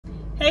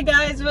Hey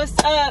guys, what's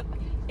up?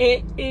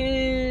 It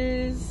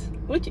is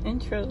which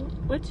intro?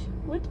 What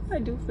do I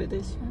do for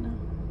this channel?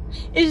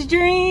 It's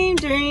dream.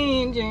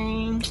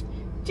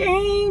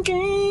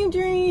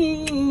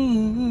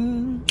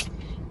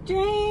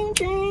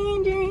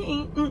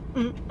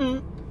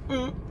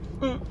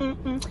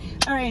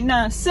 All right,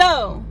 now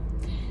so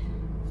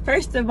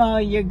first of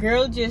all, your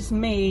girl just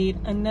made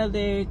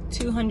another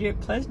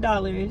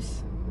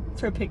 $200+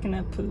 for picking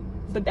up poop,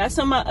 but that's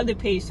on my other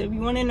page. So if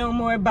you want to know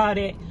more about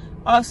it,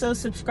 also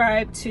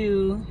subscribe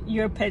to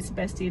Your Pet's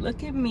Bestie.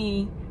 Look at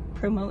me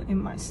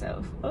promoting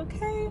myself.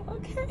 Okay.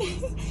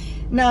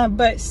 Nah,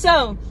 but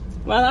so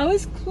while I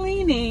was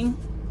cleaning,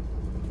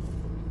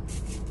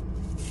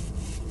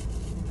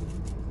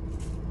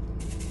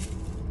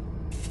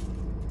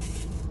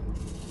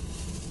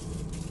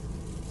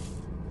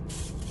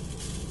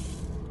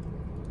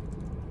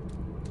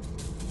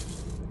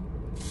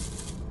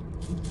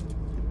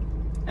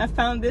 I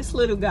found this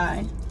little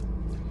guy,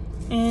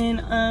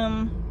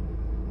 and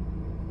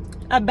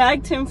I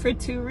bagged him for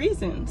 2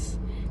 reasons.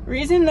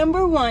 Reason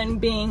number 1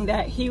 being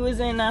that he was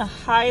in a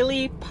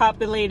highly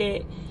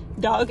populated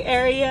dog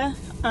area,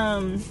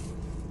 and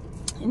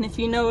if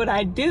you know what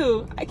I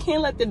do, I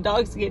can't let the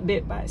dogs get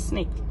bit by a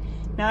snake.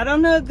 Now I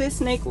don't know if this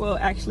snake will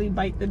actually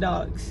bite the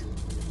dogs,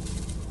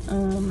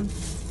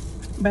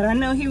 but I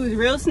know he was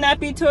real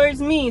snappy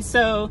towards me,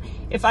 so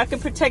if I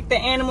could protect the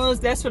animals,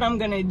 that's what I'm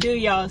gonna do,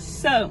 y'all.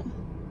 So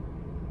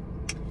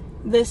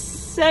the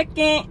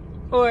second,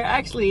 or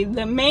actually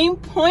the main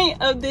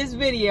point of this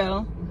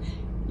video,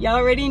 y'all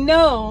already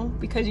know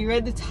because you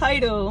read the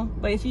title,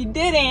 but if you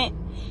didn't,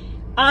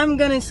 I'm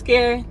gonna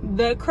scare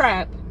the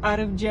crap out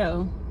of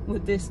Joe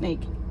with this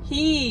snake.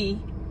 He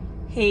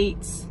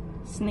hates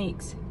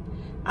snakes.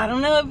 I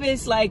don't know if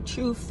it's like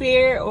true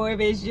fear or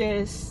if it's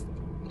just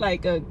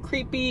like a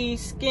creepy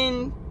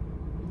skin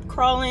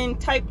crawling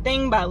type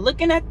thing by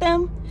looking at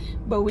them,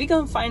 but we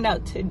gonna find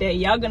out today.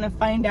 Y'all gonna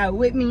find out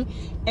with me.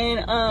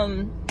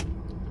 And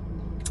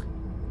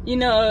you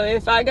know,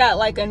 if I got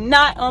like a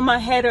knot on my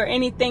head or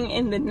anything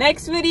in the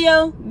next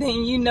video,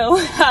 then you know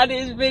how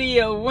this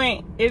video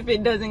went if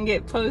it doesn't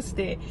get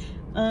posted.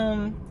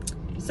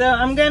 So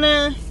I'm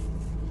gonna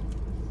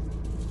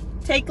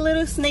take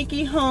little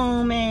Snaky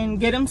home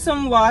and get him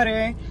some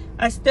water.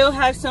 I still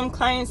have some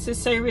clients to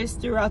service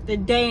throughout the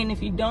day, and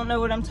if you don't know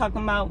what I'm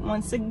talking about,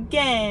 once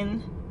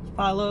again,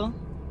 follow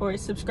or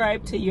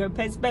subscribe to Your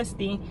Pet's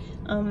Bestie,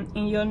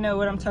 and you'll know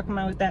what I'm talking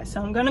about with that.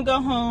 So I'm gonna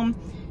go home,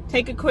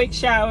 take a quick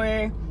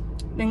shower,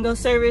 then go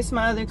service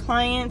my other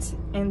clients,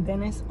 and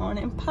then it's on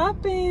and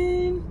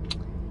popping.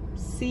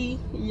 See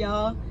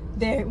y'all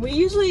there. We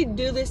usually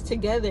do this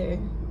together,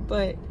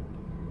 but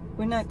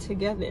we're not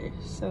together,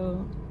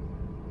 so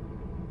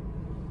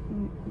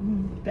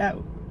that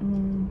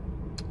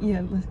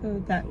yeah, let's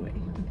go that way.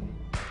 Okay.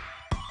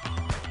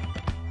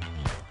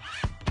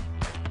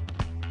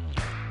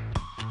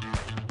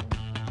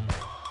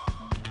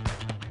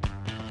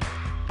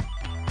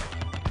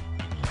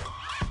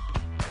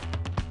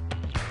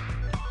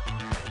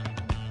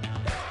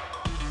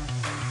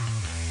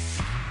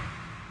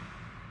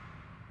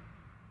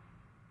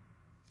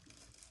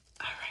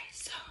 Alright,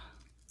 so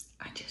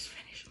I just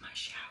finished my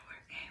shower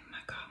and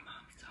my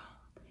godmom's home,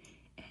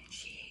 and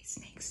she hates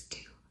snakes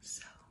too,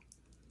 so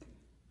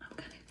I'm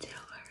gonna tell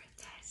her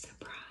that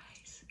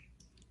surprise,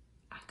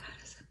 I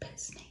got us a pet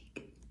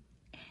snake,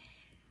 and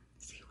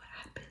see what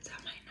happens. I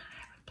might not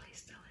have a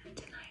place to live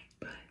tonight,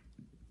 but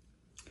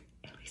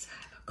at least I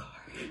have a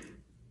car.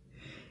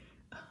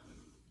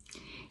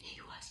 He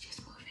was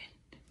just moving.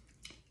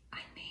 I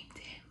named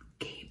him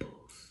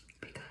Gables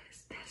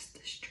because that's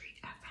the street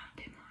I found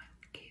him on,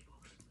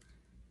 Gables.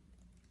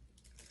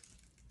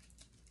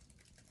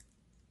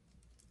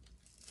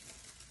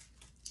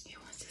 He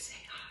wants to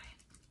say hi.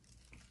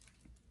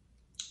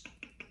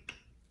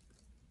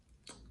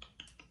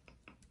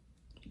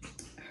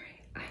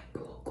 Alright, I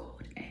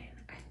Googled and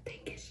I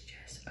think it's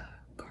just a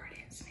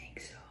garden snake,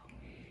 so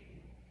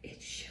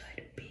it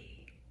should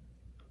be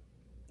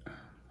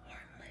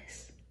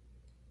harmless.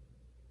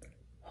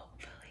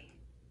 Hopefully.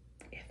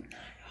 If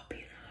not, I'll be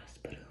in the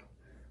hospital.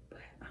 But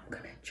I'm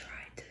gonna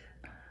try to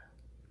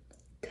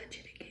touch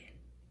it again.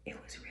 It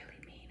was really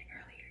mean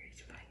earlier.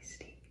 It's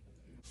feisty.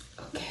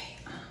 Okay,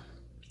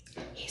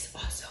 he's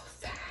also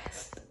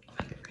fast,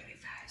 like really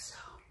fast, so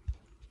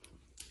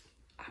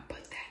I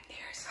put that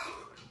there, so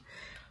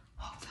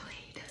hopefully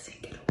he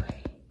doesn't get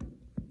away.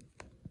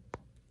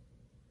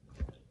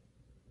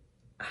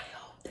 I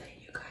hope that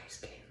you guys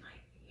can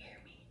like hear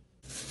me.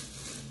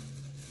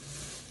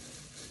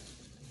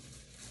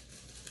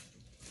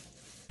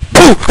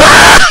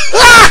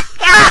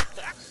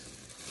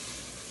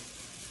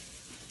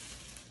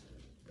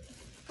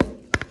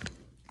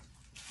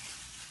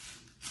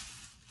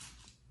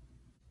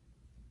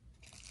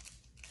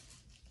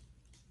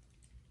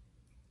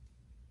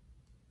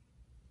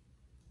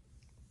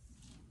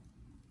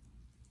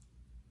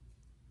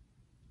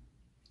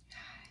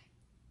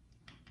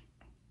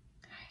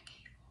 Hi,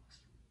 Gables.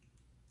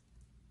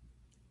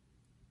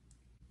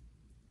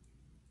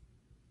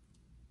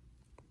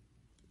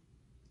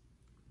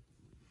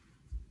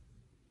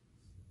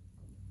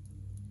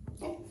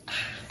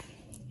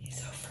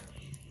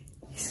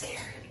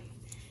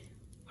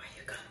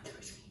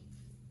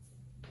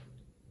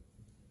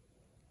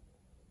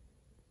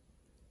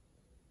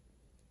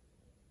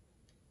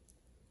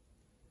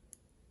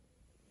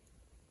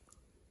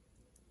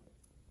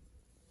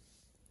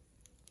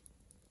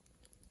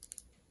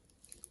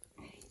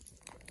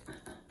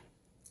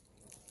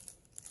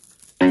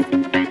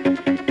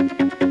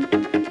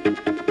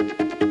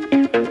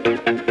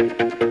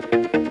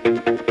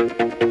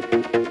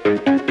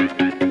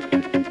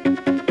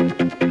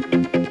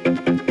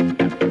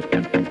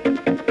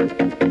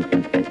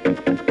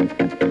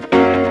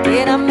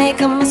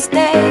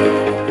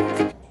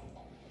 mistake.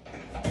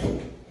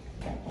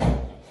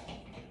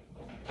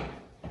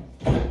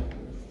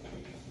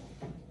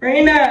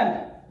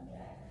 Raina,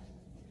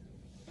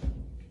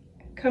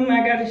 come,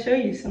 I gotta show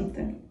you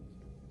something.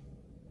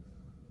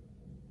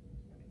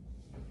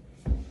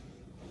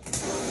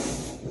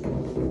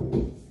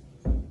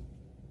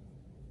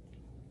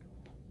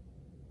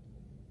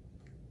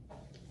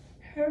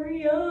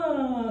 Hurry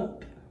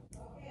up.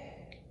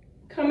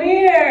 Come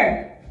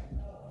here.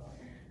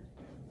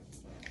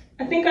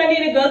 I think I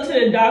need to go to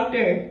the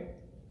doctor.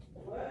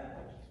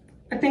 What?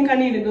 I think I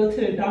need to go to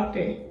the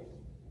doctor.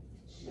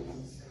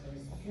 Jesus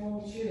Christ, what's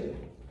wrong with you?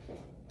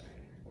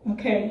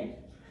 Okay.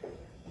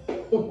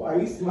 Why are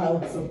you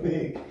smiling so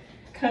big?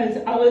 Cause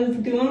I was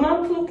doing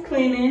my poop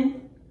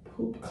cleaning.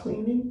 Poop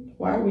cleaning?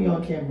 Why are we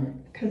on camera?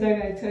 Cause I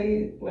gotta tell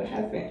you what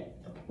happened.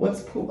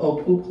 What's poop? Oh,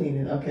 poop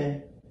cleaning,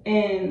 okay.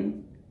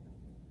 And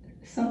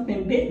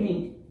something bit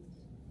me.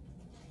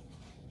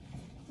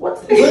 What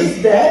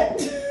is that?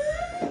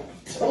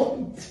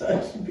 Don't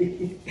touch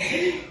me.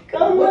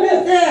 Come What on.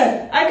 is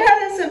that? I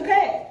got us a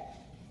pet.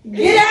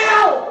 Get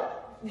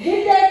out!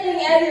 Get that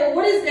thing out of here.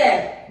 What is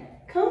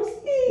that? Come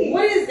see.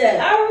 What is that?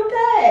 Our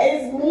pet.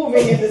 It's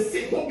moving in the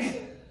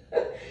sink.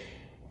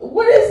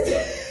 What is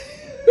that?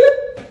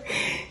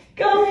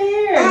 Come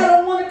here. I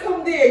don't want to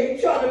come there.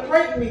 You trying to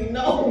prank me?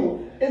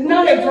 No. It's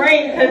not a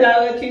prank because I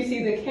let you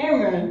see the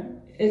camera.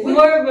 It's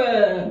more of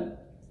a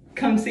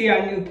come see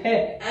our new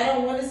pet. I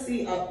don't want to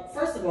see.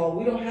 First of all,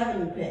 we don't have a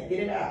new pet. Get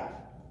it out.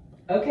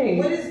 Okay.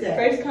 What is that?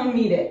 First, come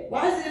meet it.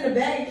 Why is it in a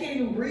bag? You can't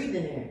even breathe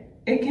in there.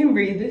 It can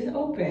breathe. It's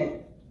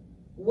open.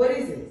 What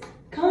is it?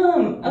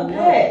 Come, a No.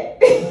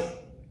 pet.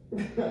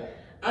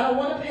 I don't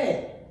want a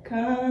pet.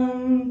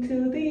 Come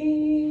to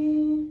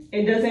the.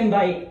 It doesn't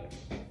bite.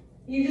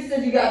 You just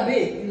said you got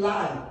bit. You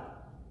lied.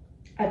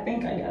 I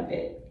think I got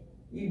bit.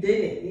 You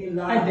didn't. You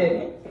lied. I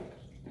didn't.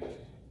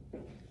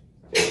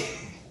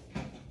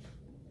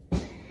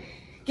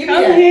 Give me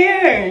Come that.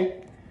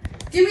 here.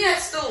 Give me that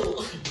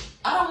stool.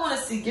 I don't want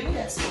to see. Give me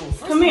that stool.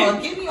 First Come of here.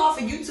 all, get me off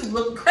of YouTube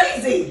looking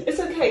crazy. It's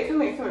okay.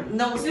 Come here. Come here.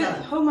 No, it's Just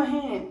not. hold my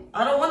hand.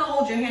 I don't want to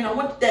hold your hand. I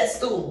want that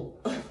stool.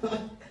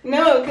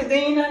 No, because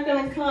then you're not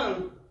going to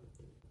come.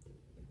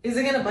 Is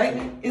it gonna bite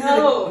me? Is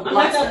No, it I'm a not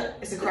lobster? gonna-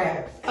 It's a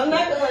crab. I'm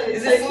not going to let it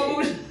Is it touch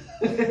food?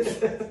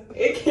 you.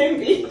 It can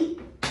be.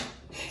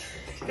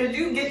 Could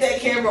you get that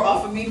camera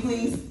off of me,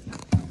 please?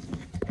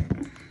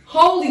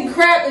 Holy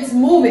crap, it's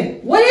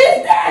moving. What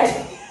is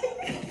that?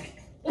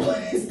 What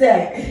is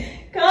that?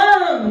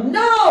 Come.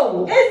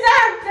 No! It's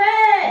our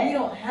pet. We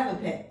don't have a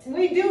pet.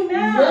 We do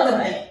now. You're the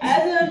pet.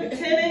 As of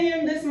 10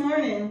 a.m. this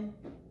morning.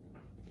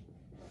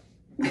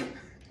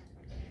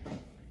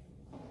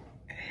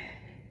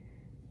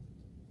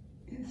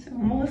 It's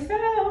almost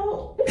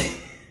out.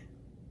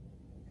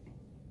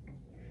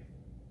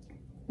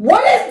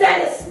 What is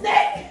that? A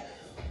snake?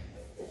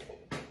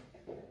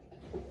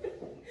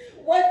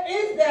 What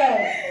is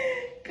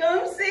that?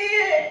 Come see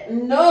it.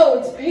 No,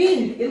 it's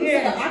pink. It looks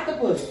Here. like an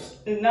octopus.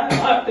 It's not an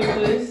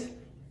octopus.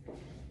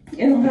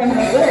 It don't have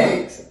no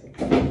legs.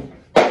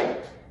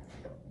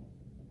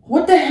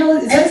 What the hell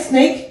is that? A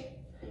snake?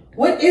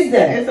 What is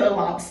that? It's a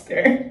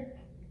lobster.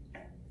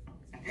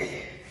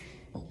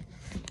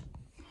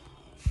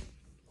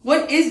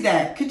 What is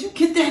that? Could you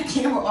get that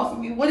camera off of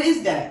me? What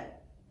is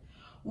that?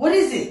 What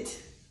is it?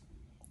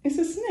 It's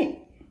a snake.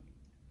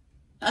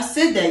 I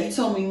said that. You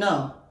told me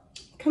no.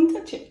 Come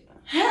touch it.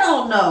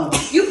 Hell no.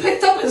 You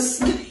picked up a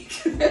snake.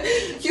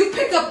 You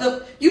picked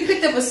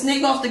up a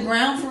snake off the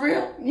ground for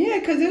real? Yeah,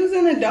 because it was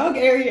in a dog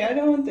area. I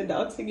don't want the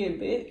dogs to get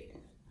bit.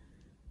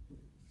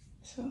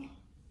 So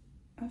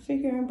I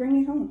figure I'll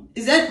bring it home.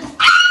 Is that?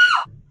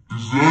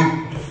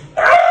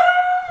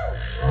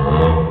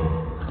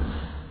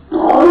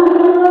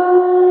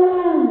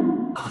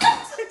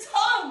 That's a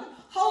tongue.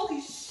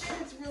 Holy shit,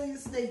 it's really a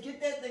snake.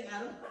 Get that thing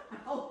out of my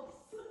house.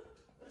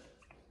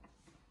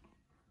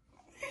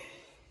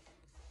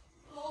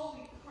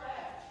 Holy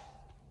crap.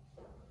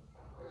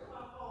 Where's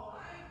my phone? I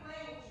ain't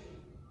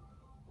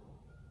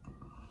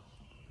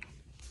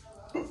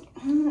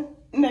playing with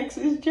you. Next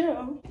is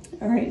Joe.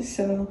 All right,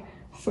 so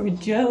for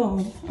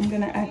Joe, I'm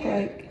gonna act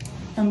like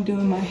I'm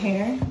doing my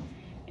hair,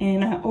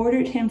 and I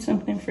ordered him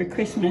something for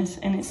Christmas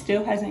and it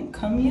still hasn't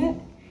come yet,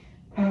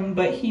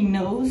 but he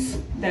knows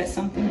that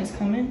something is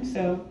coming,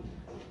 so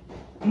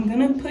I'm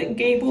gonna put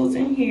Gables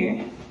in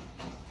here.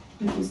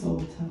 This is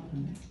over top of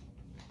me.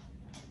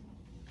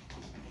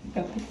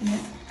 Got picking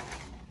it.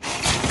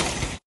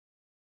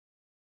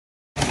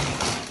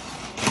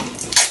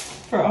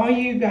 For all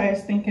you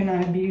guys thinking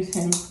I abuse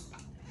him,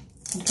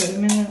 I put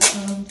him in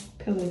a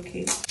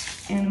pillowcase.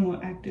 Animal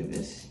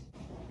activist.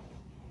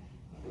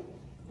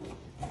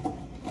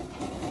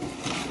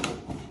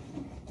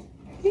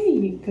 Here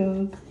you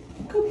go.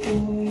 Good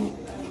boy.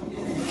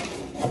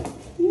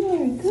 You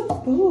are a good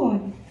boy.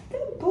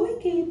 Good boy,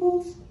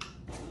 Gables.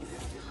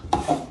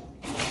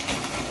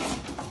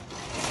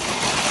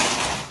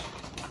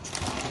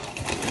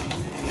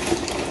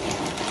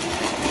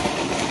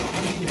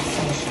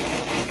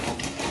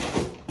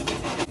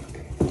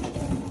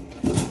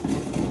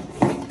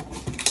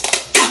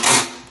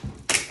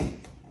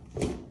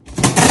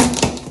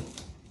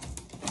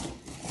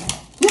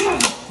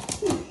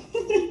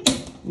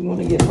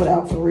 want to get put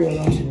out for real,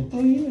 don't you? Oh,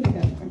 you really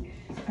got one.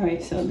 All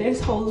right, so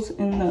there's holes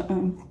in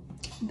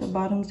the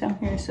bottoms down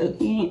here, so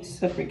he ain't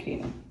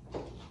suffocating.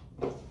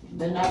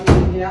 Then now we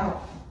can get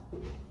out.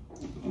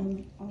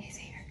 He's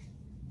here.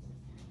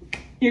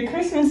 Your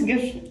Christmas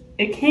gift,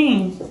 it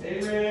came.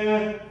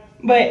 Amen.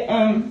 But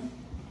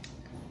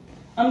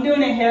I'm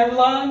doing a hair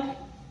vlog.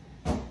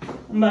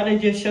 I'm about to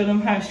just show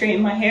them how to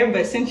straighten my hair.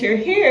 But since you're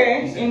here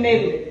and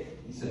You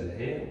said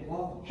hair?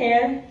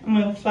 hair, I'm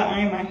gonna flat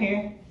iron my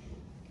hair.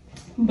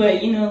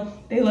 But you know,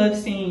 they love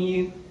seeing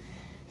you.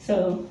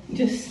 So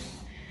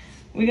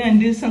we're gonna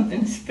do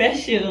something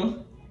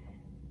special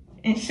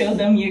and show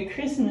them your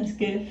Christmas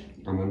gift.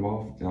 I'm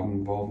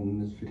involved in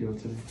this video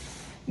today.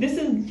 This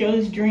is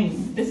Joe's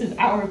dream. This is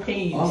our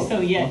page. Oh, so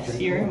yes,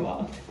 okay, you're cool.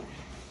 involved.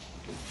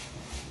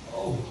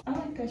 Oh. I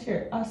like that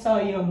shirt. I saw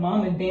your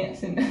mama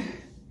dancing.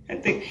 I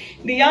think.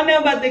 Do y'all know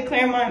about the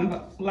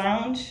Claremont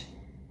Lounge?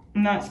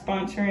 I'm not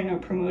sponsoring or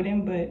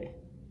promoting, but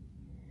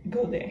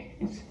go there.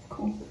 It's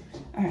cool.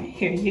 All right,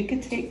 here you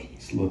could take.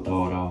 It's a little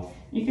thawed off.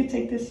 You could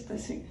take this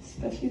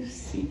special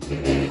seat.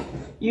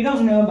 You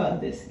don't know about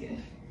this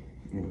gift.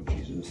 Oh,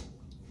 Jesus.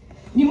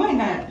 You might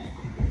not.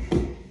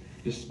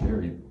 It's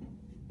very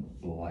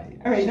light.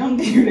 All right, don't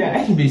do That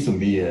that. can be some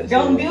BS.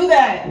 Don't do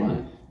that. What?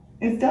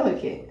 It's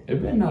delicate.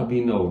 It better not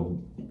be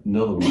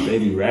another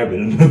baby rabbit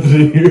or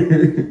nothing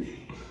here.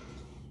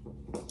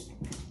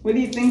 What do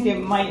you think it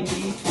might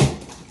be?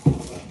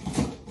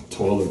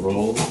 Toilet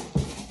roll.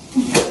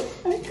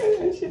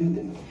 I shouldn't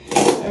do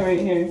it. All right,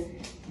 here.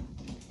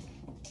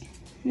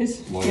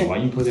 This. Why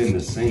you put it in the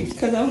sink?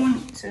 Because I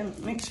want to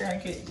make sure I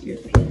get your.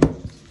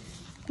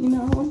 You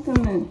know, I want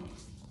them to.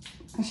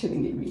 I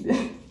shouldn't give you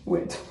the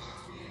wet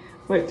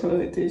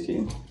toilet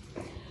tissue.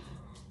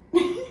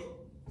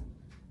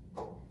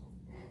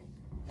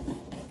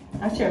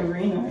 I tried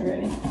Rena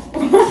already.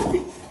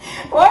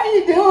 Why are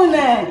you doing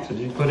that? So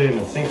you put it in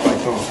the sink like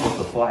something's supposed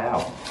to fly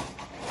out.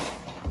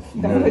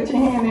 Don't put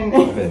your hand in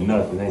I've there. had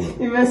nothing, ain't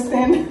it? You must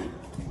stand.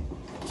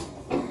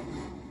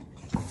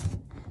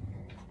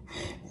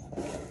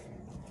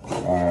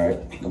 Alright,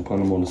 I'm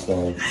putting them on the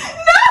stove.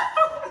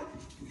 No!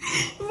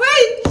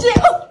 Wait,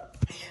 Joe!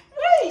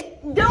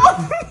 Wait,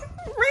 don't!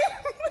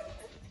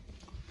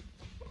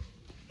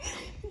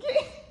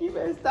 You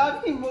better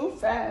stop. He move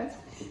fast.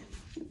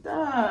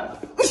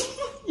 Stop.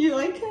 You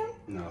like him?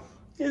 No.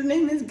 His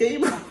name is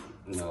Gabriel.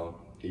 No.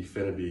 He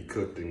finna be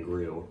cooked and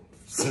grilled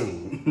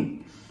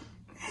soon.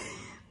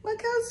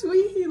 Look how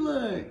sweet he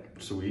look.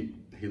 Sweet.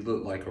 He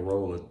looked like a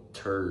roll of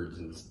turds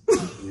and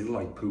he looked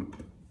like poop.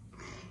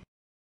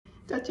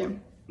 Touch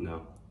him.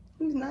 No.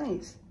 He's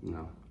nice.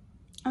 No.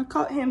 I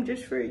caught him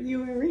just for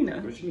you and Rena.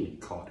 What you mean you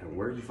caught him?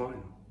 Where'd you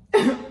find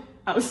him?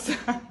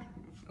 Outside.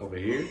 Over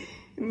here?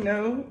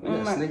 No. We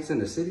got snakes in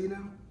the city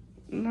now?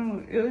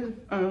 No, it was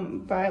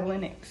by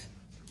Lennox.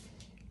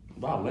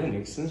 By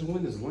Lennox? Since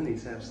when does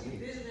Lennox have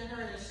snakes? Visiting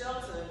her in the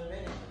shelter in a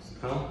minute.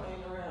 Huh?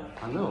 Playing around.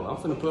 I know. I'm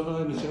finna put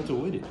her in the shelter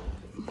with it.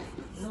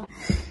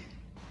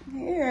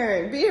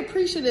 Here, be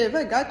appreciative.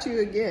 I got you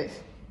a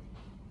gift.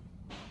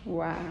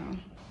 Wow.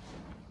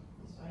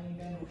 So I ain't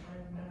got no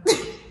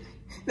friend now.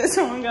 That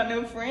someone got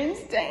no friends?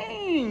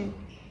 Dang.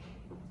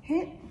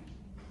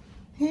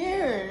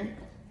 Here.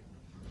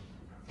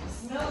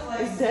 Smells like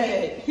It's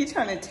dead. He's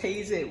trying to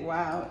tase it.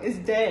 Wow. It's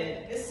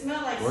dead. It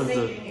smells like Where's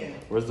snake in here.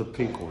 Where's the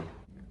pink one?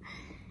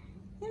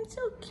 It's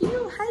so cute.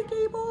 Hi,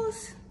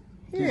 Gables.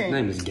 Here. His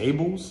name is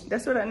Gables?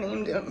 That's what I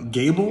named him.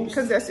 Gables?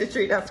 Because that's the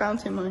street I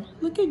found him on.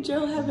 Look at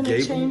Joe having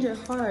Gable? a change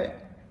of heart.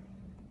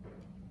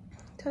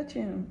 Touch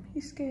him.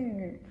 He's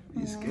scared.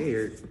 He's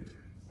scared.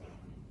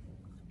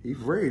 He's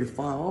ready to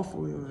fly off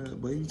with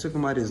it, but you took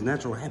him out of his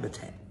natural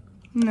habitat.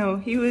 No,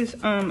 he was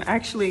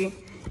actually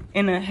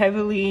in a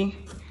heavily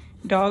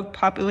dog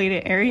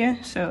populated area,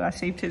 so I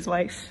saved his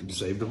life. You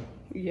saved him?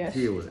 Yes.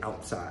 He was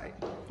outside.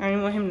 I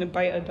didn't want him to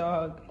bite a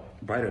dog.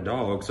 Bite a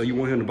dog? So you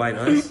want him to bite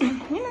us? He's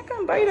not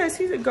gonna bite us.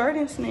 He's a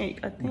garden snake,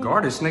 I think.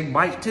 Garden snake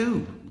bite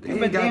too. They Yeah,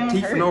 ain't but they got don't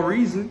teeth for hurt. no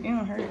reason. They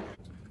don't hurt.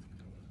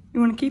 You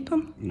want to keep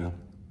him? No,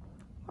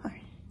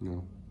 Why?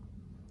 no.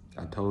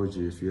 I told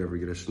you if you ever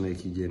get a snake,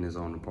 he get in his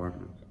own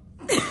apartment.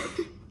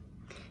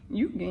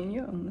 You getting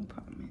your own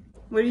apartment.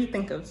 What do you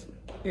think of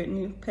your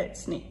new pet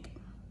snake?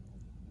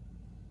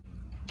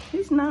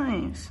 He's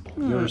nice.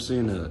 You ever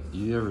seen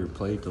you ever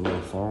played the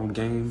little phone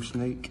game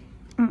Snake?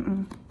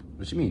 Mm-mm.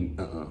 What you mean,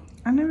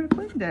 I never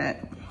played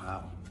that.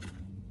 Wow.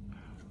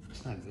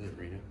 It's not good,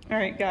 Rita. All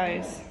right,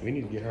 guys. We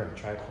need to get her a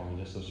triphone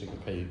just so she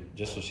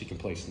can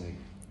play Snake.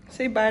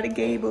 Say bye to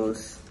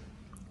Gables.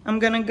 I'm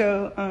gonna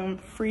go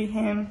free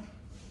him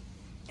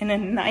in a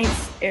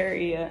nice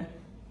area.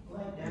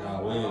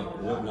 Nah,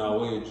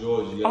 we in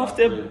Georgia. Off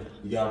the-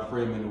 You gotta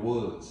free him in the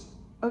woods.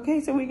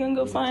 Okay, so we're gonna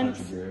go find.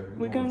 country girl.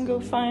 We're gonna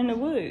go find the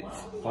woods.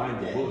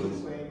 Find the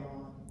woods.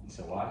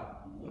 So why?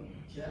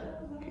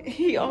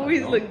 He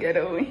always look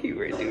ghetto when he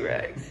wear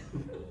do-rags.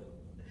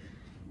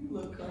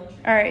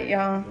 All right,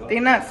 y'all.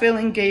 They're not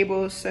feeling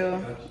Gables,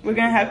 so we're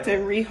gonna have to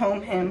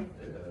rehome him.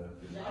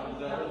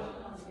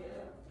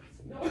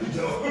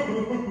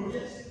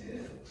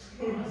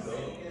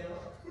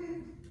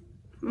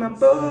 My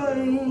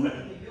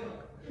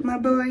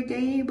boy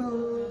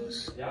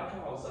Gables.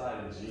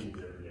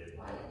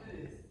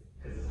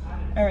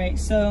 All right,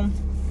 so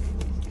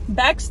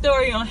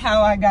backstory on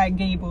how I got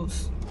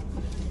Gables.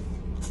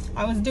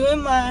 I was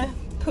doing my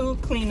poo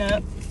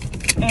cleanup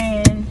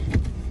and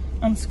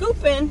I'm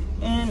scooping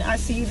and I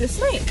see the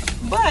snake,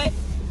 but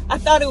I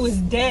thought it was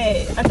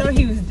dead. I thought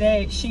he was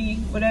dead. She,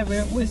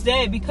 whatever, was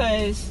dead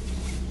because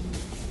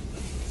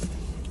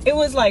it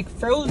was like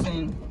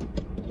frozen.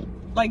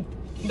 Like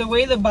the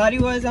way the body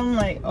was, I'm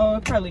like, oh,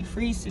 it probably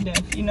freeze to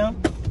death, you know?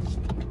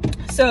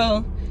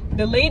 So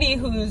the lady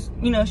who's,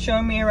 you know,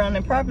 showing me around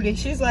the property,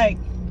 she's like,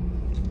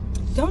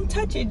 don't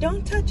touch it,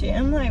 don't touch it.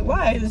 I'm like,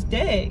 why? It's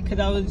dead. Because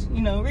I was,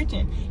 you know,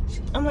 reaching.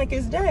 I'm like,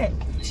 it's dead.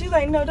 She's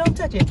like, no, don't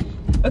touch it.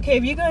 Okay,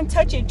 if you're going to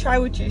touch it, try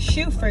with your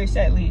shoe first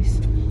at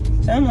least.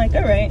 So I'm like,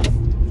 all right.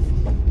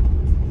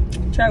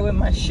 Try with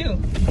my shoe.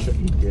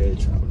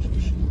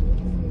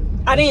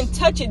 I didn't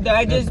touch it though.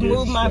 I just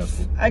moved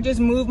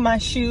my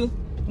shoe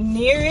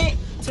near it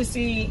to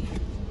see,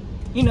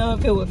 you know,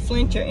 if it would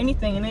flinch or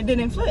anything, and it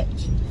didn't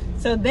flinch.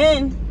 So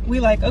then we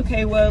like,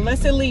 okay, well,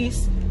 let's at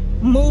least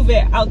move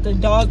it out the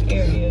dog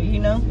area, you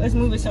know? Let's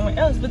move it somewhere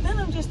else. But then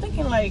I'm just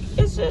thinking like,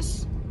 it's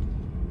just,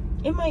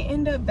 it might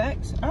end up back.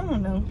 I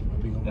don't know.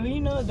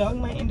 You know, a dog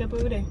might end up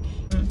over there.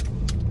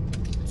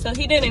 So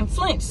he didn't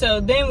flinch.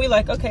 So then we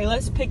like, okay,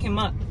 let's pick him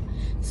up.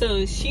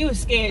 So she was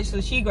scared, so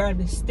she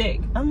grabbed a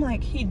stick. I'm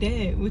like, he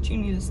dead. What you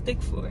need a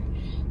stick for?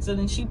 So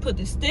then she put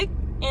the stick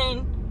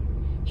and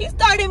he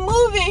started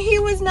moving. He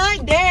was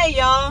not dead,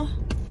 y'all.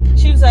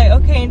 She was like,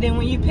 okay, and then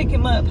when you pick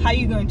him up, how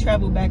you gonna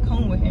travel back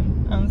home with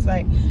him? I was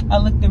like, I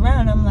looked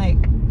around, I'm like,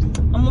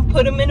 I'm gonna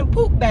put him in a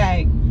poop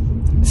bag.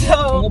 So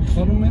I'm gonna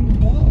put him in the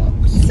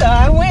box. So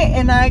I went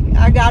and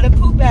I got a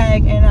poop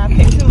bag and I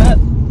picked him up.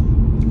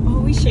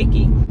 Oh, he's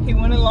shaky. He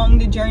went along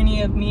the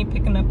journey of me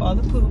picking up all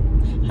the poop.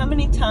 How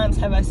many times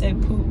have I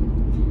said poop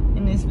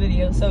in this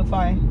video so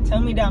far? Tell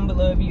me down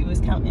below if you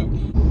was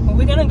counting. But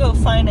we're gonna go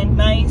find a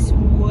nice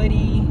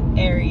woody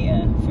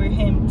area for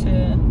him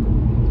to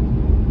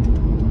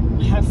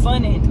have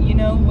fun in, you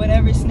know?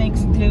 Whatever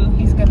snakes do,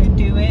 he's gonna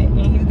do it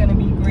and he's gonna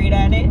be great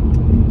at it.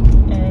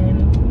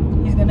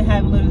 And he's gonna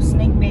have little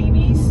snake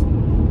babies.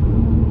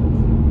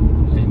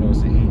 He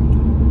knows to eat.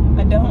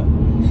 I don't.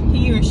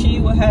 He or she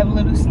will have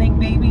little snake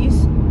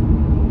babies.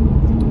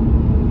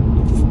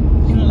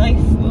 And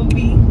life will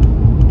be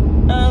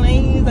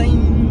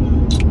amazing.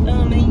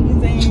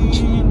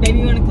 Amazing. Baby,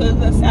 you wanna close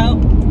us out?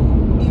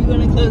 You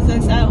wanna close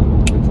us out?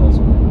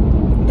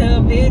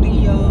 The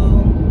video.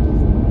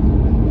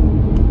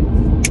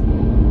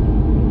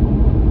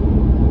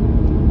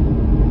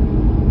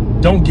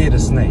 Don't get a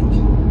snake.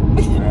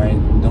 Alright?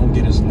 Don't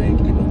get a snake.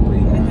 You know,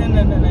 breathe.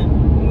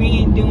 No. We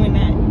ain't doing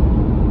that.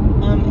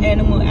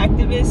 Animal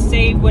activists,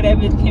 save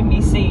whatever can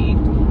be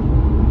saved.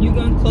 You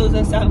gonna close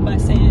us out by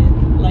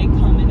saying like,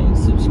 comment, and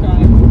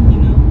subscribe. You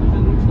know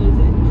how we close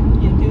it?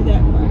 You do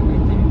that part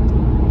right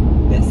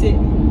there. That's it.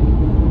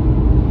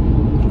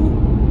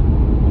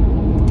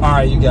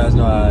 Alright, you guys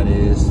know how it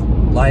is.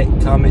 Like,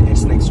 comment, and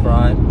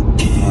subscribe.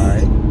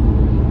 Alright.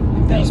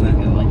 That was a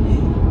good one.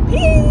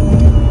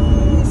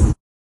 Peace.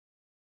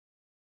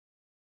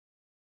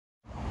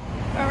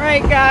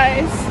 Alright,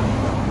 guys.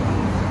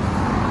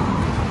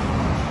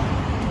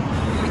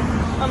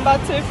 I'm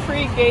about to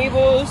free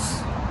Gables.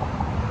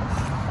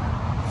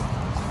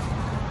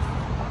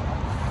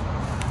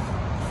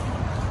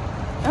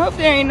 I hope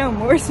there ain't no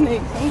more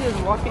snakes. I'm just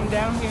walking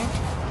down here.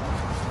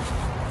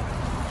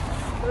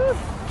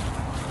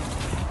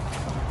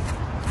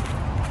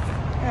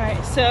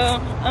 Alright, so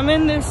I'm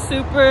in this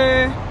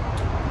super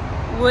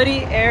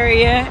woody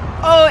area.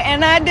 Oh,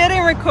 and I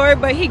didn't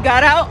record, but he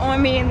got out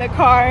on me in the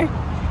car.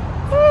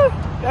 Whew,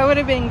 that would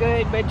have been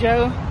good, but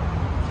Joe,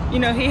 you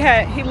know,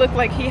 he looked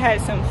like he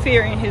had some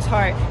fear in his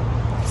heart.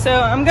 So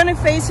I'm gonna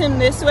face him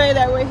this way,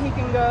 that way he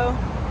can go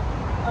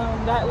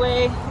that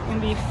way and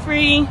be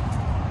free.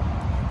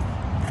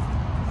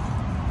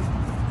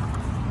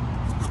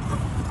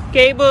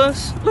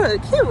 Gables,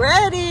 look, he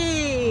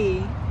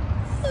ready.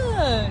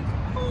 Look.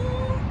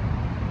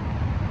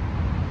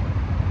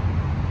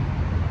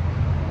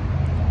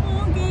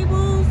 Oh,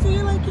 Gables, see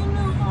you like your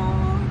new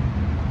home.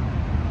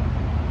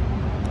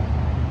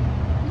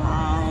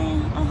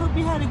 Bye. I hope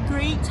you had a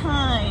great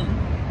time.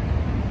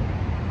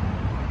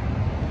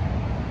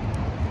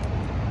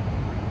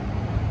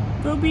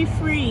 Go be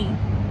free.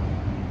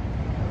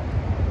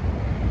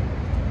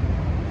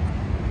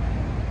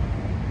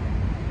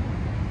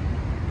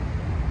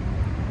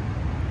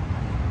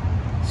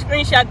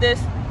 Screenshot this.